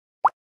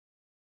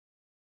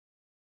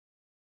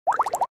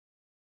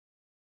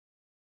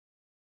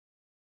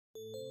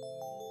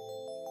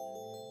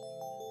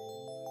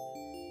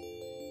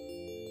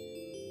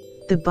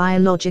The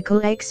biological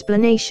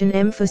explanation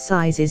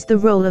emphasizes the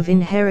role of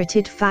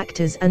inherited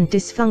factors and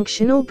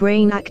dysfunctional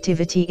brain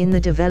activity in the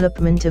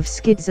development of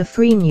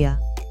schizophrenia.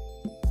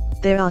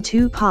 There are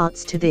two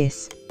parts to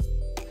this.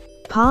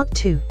 Part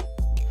 2.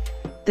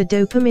 The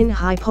dopamine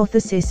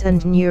hypothesis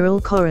and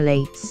neural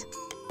correlates.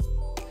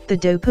 The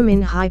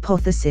dopamine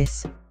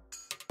hypothesis.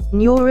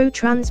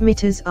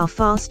 Neurotransmitters are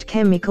fast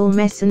chemical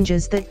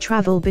messengers that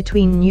travel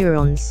between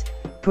neurons,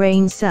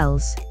 brain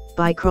cells,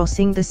 by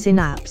crossing the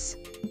synapse.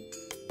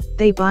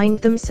 They bind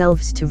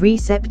themselves to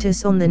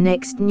receptors on the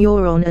next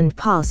neuron and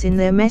pass in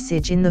their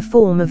message in the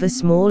form of a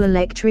small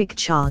electric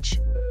charge.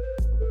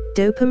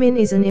 Dopamine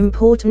is an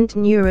important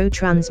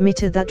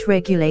neurotransmitter that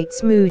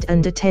regulates mood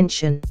and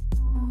attention.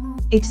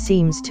 It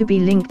seems to be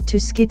linked to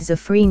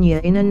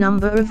schizophrenia in a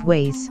number of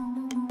ways.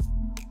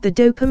 The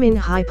dopamine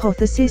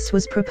hypothesis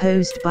was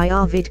proposed by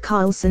Arvid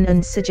Carlsson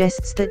and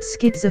suggests that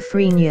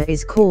schizophrenia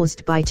is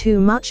caused by too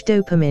much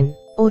dopamine,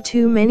 or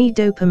too many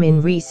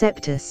dopamine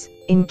receptors,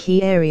 in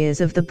key areas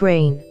of the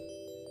brain.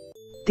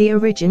 The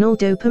original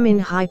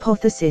dopamine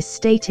hypothesis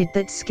stated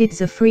that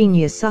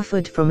schizophrenia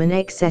suffered from an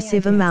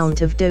excessive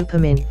amount of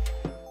dopamine.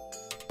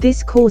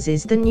 This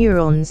causes the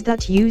neurons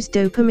that use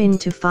dopamine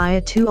to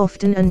fire too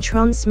often and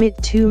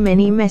transmit too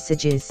many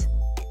messages.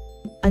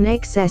 An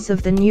excess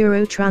of the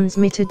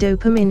neurotransmitter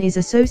dopamine is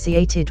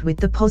associated with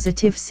the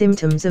positive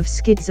symptoms of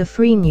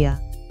schizophrenia.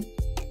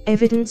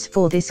 Evidence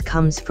for this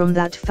comes from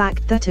that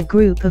fact that a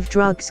group of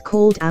drugs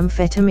called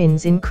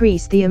amphetamines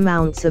increase the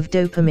amounts of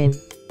dopamine.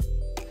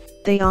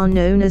 They are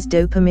known as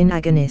dopamine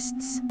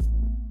agonists.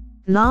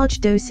 Large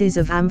doses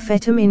of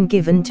amphetamine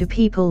given to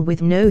people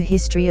with no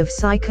history of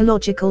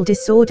psychological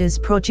disorders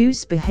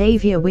produce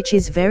behavior which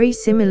is very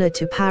similar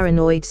to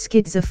paranoid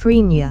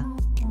schizophrenia.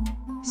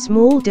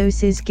 Small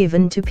doses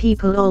given to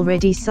people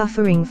already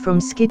suffering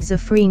from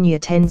schizophrenia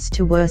tends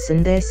to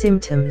worsen their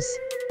symptoms.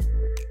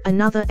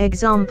 Another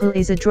example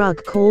is a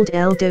drug called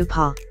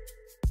L-Dopa.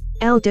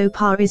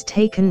 L-Dopa is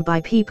taken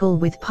by people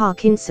with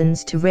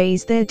Parkinson's to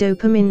raise their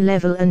dopamine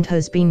level and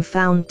has been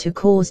found to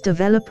cause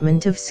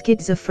development of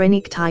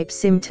schizophrenic-type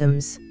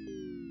symptoms.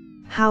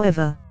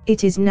 However,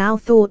 it is now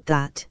thought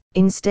that,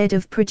 instead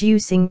of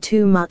producing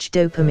too much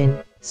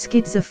dopamine,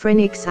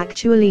 schizophrenics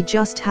actually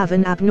just have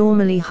an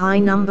abnormally high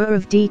number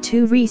of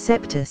D2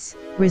 receptors,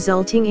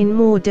 resulting in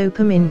more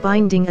dopamine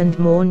binding and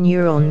more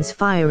neurons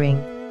firing.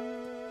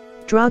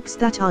 Drugs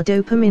that are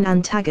dopamine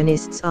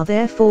antagonists are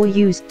therefore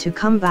used to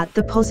combat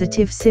the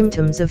positive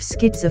symptoms of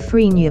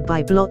schizophrenia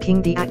by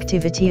blocking the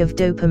activity of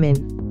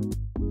dopamine.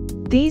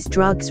 These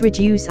drugs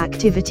reduce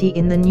activity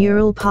in the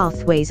neural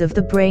pathways of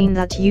the brain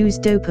that use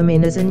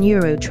dopamine as a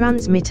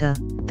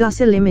neurotransmitter,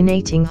 thus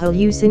eliminating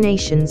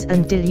hallucinations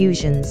and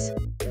delusions.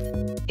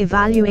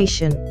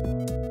 Evaluation.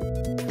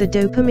 The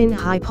dopamine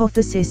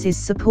hypothesis is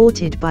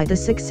supported by the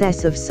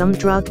success of some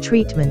drug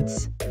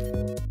treatments.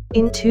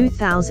 In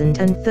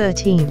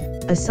 2013,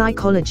 a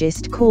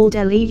psychologist called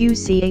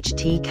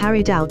Leucht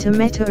carried out a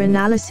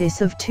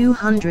meta-analysis of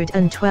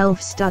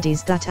 212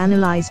 studies that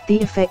analyzed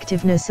the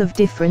effectiveness of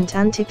different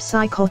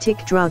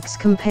antipsychotic drugs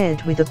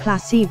compared with a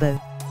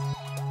placebo.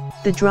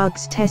 The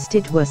drugs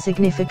tested were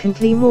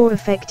significantly more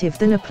effective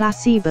than a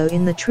placebo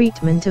in the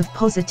treatment of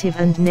positive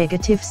and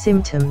negative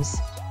symptoms.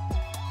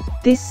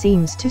 This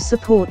seems to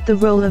support the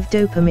role of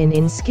dopamine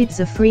in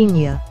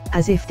schizophrenia,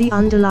 as if the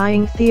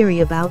underlying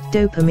theory about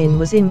dopamine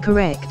was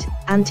incorrect.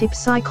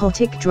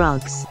 Antipsychotic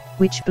drugs,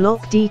 which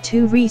block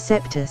D2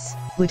 receptors,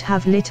 would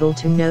have little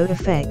to no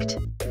effect.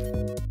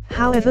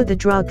 However, the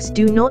drugs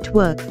do not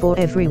work for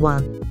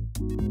everyone.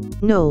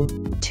 Knoll,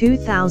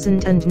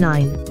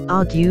 2009,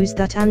 argues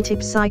that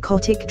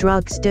antipsychotic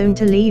drugs don't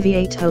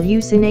alleviate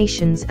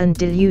hallucinations and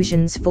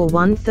delusions for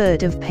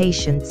 1/3 of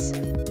patients.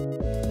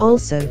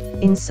 Also,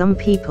 in some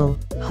people,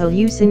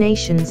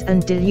 hallucinations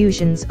and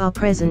delusions are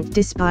present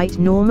despite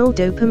normal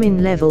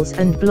dopamine levels,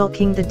 and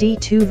blocking the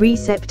D2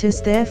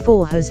 receptors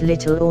therefore has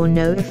little or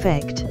no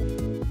effect.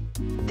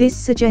 This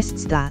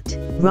suggests that,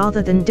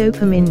 rather than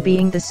dopamine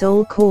being the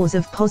sole cause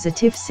of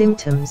positive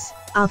symptoms,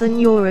 other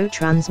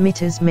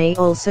neurotransmitters may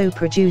also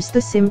produce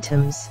the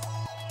symptoms.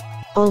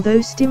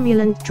 Although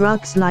stimulant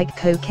drugs like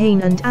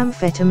cocaine and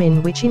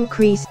amphetamine, which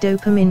increase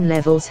dopamine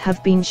levels,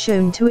 have been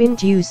shown to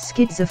induce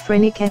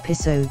schizophrenic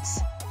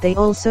episodes, they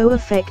also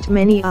affect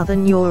many other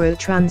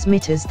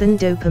neurotransmitters than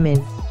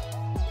dopamine.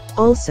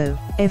 Also,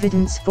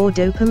 evidence for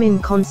dopamine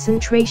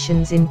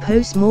concentrations in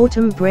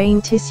post-mortem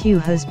brain tissue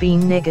has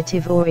been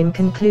negative or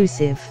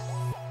inconclusive.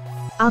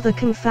 Other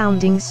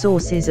confounding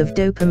sources of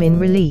dopamine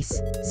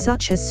release,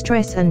 such as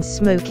stress and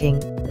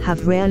smoking,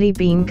 have rarely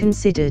been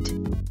considered.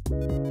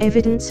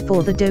 Evidence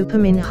for the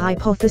dopamine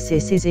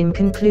hypothesis is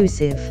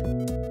inconclusive.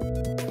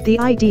 The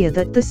idea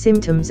that the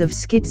symptoms of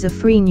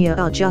schizophrenia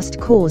are just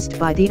caused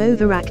by the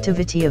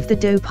overactivity of the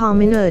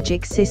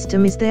dopaminergic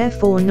system is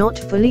therefore not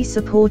fully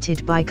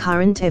supported by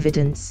current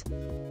evidence.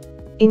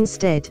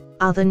 Instead,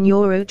 other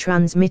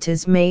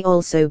neurotransmitters may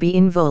also be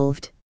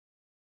involved.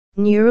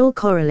 Neural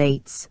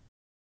correlates.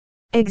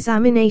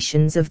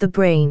 Examinations of the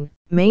brain,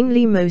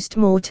 mainly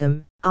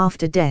post-mortem,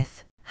 after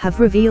death, have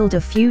revealed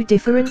a few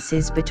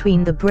differences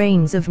between the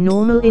brains of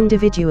normal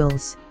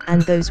individuals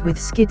and those with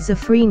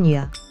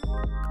schizophrenia.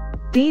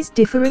 These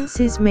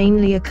differences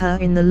mainly occur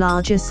in the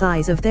larger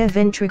size of their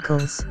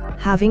ventricles,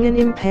 having an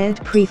impaired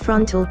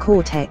prefrontal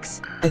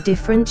cortex, a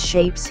different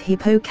shape's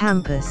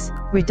hippocampus,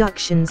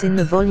 reductions in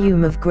the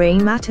volume of gray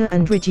matter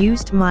and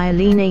reduced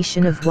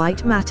myelination of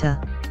white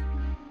matter.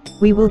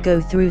 We will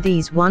go through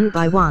these one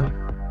by one.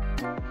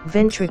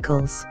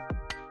 Ventricles.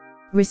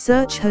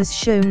 Research has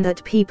shown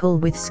that people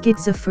with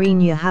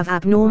schizophrenia have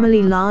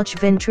abnormally large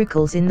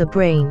ventricles in the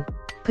brain,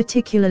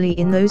 particularly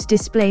in those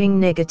displaying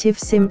negative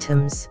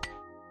symptoms.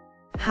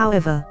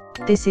 However,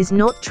 this is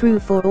not true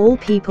for all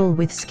people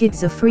with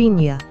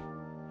schizophrenia.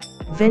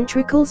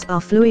 Ventricles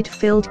are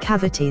fluid-filled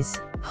cavities,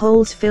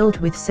 holes filled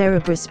with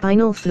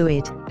cerebrospinal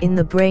fluid, in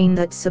the brain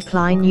that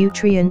supply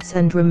nutrients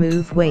and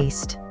remove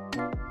waste.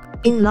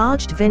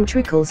 Enlarged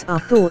ventricles are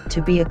thought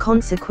to be a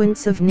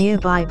consequence of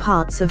nearby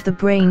parts of the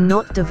brain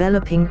not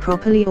developing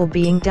properly or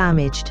being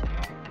damaged.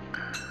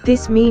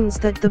 This means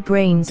that the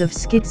brains of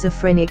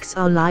schizophrenics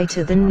are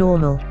lighter than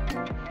normal.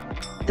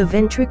 The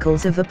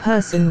ventricles of a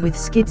person with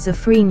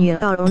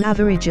schizophrenia are on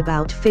average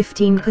about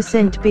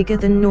 15% bigger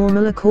than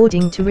normal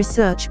according to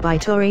research by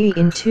Torrey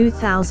in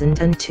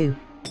 2002.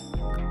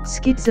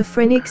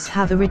 Schizophrenics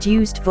have a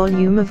reduced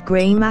volume of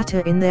gray matter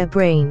in their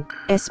brain,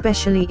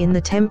 especially in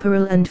the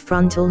temporal and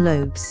frontal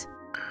lobes.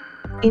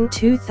 In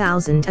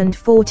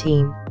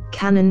 2014,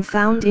 Cannon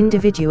found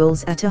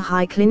individuals at a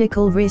high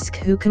clinical risk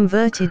who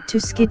converted to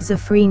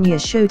schizophrenia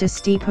showed a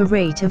steeper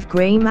rate of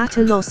gray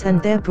matter loss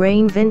and their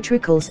brain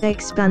ventricles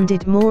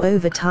expanded more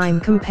over time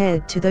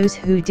compared to those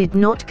who did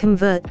not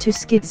convert to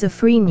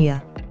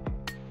schizophrenia.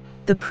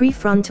 The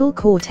prefrontal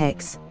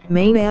cortex,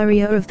 main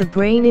area of the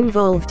brain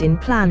involved in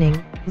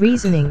planning,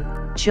 reasoning,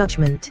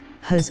 judgment,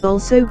 has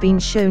also been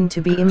shown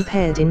to be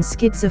impaired in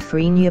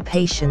schizophrenia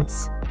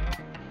patients.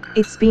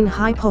 It's been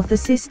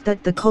hypothesized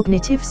that the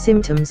cognitive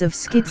symptoms of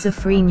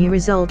schizophrenia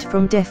result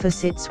from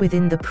deficits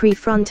within the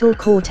prefrontal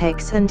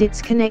cortex and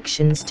its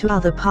connections to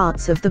other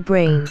parts of the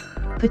brain,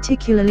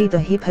 particularly the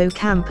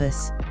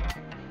hippocampus.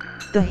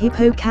 The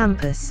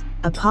hippocampus,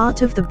 a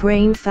part of the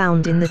brain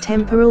found in the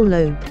temporal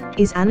lobe,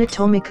 is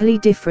anatomically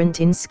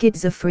different in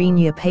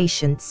schizophrenia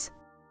patients.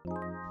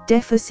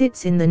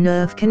 Deficits in the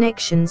nerve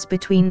connections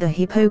between the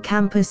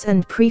hippocampus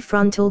and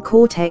prefrontal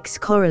cortex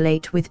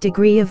correlate with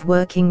degree of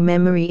working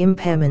memory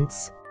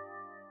impairments.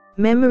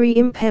 Memory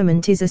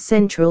impairment is a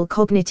central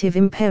cognitive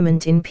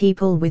impairment in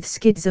people with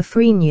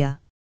schizophrenia.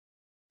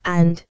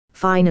 And,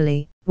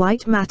 finally,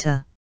 white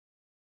matter.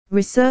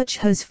 Research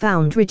has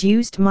found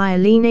reduced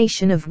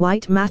myelination of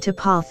white matter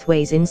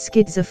pathways in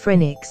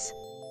schizophrenics.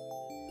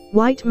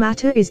 White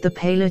matter is the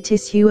paler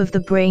tissue of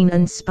the brain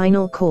and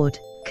spinal cord,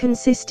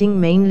 consisting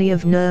mainly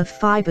of nerve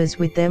fibers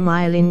with their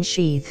myelin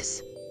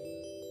sheaths.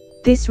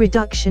 This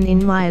reduction in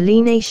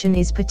myelination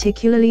is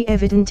particularly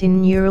evident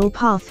in neural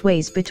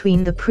pathways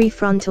between the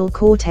prefrontal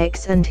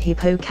cortex and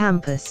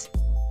hippocampus.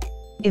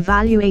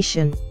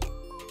 Evaluation.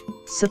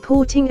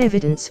 Supporting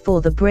evidence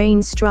for the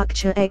brain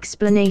structure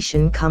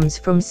explanation comes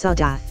from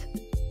Sudath.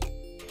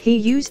 He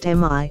used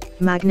MRI,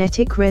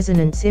 magnetic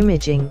resonance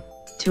imaging,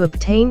 to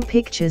obtain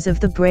pictures of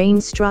the brain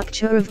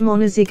structure of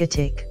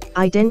monozygotic,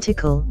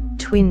 identical,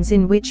 twins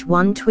in which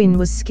one twin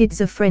was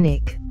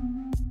schizophrenic.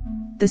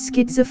 The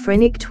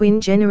schizophrenic twin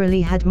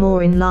generally had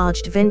more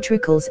enlarged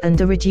ventricles and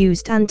a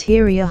reduced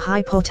anterior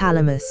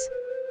hypothalamus.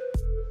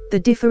 The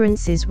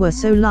differences were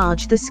so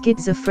large the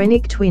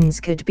schizophrenic twins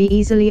could be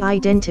easily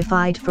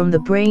identified from the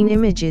brain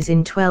images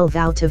in 12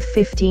 out of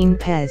 15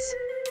 pairs.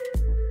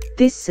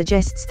 This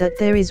suggests that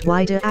there is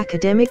wider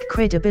academic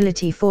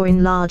credibility for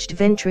enlarged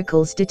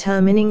ventricles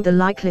determining the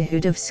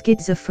likelihood of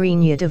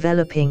schizophrenia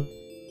developing.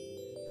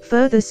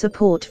 Further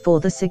support for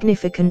the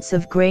significance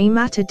of gray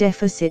matter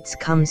deficits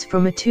comes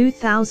from a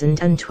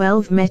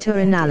 2012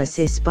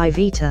 meta-analysis by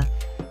Vita.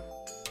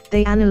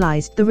 They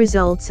analyzed the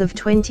results of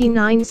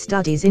 29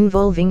 studies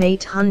involving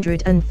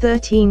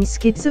 813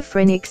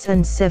 schizophrenics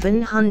and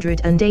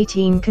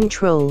 718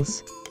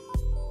 controls.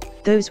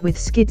 Those with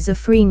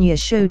schizophrenia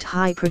showed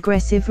high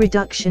progressive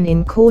reduction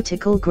in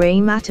cortical gray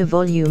matter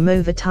volume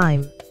over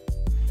time.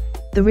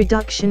 The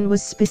reduction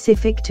was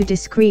specific to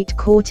discrete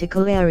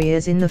cortical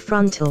areas in the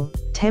frontal,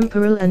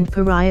 temporal and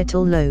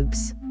parietal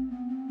lobes.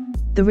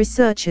 The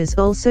researchers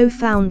also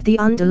found the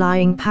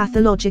underlying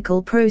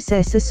pathological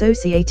process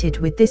associated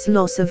with this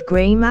loss of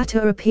gray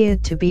matter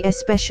appeared to be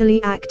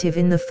especially active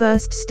in the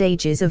first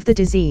stages of the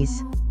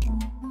disease.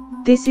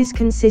 This is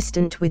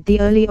consistent with the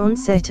early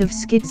onset of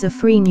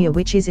schizophrenia,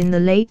 which is in the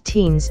late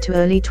teens to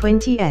early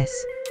 20s.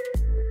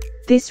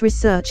 This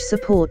research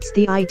supports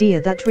the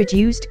idea that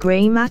reduced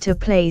gray matter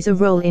plays a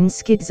role in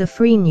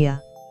schizophrenia.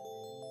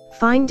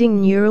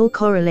 Finding neural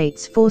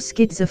correlates for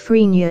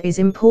schizophrenia is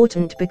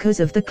important because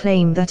of the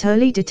claim that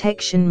early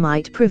detection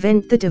might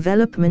prevent the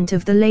development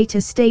of the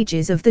later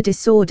stages of the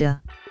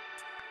disorder.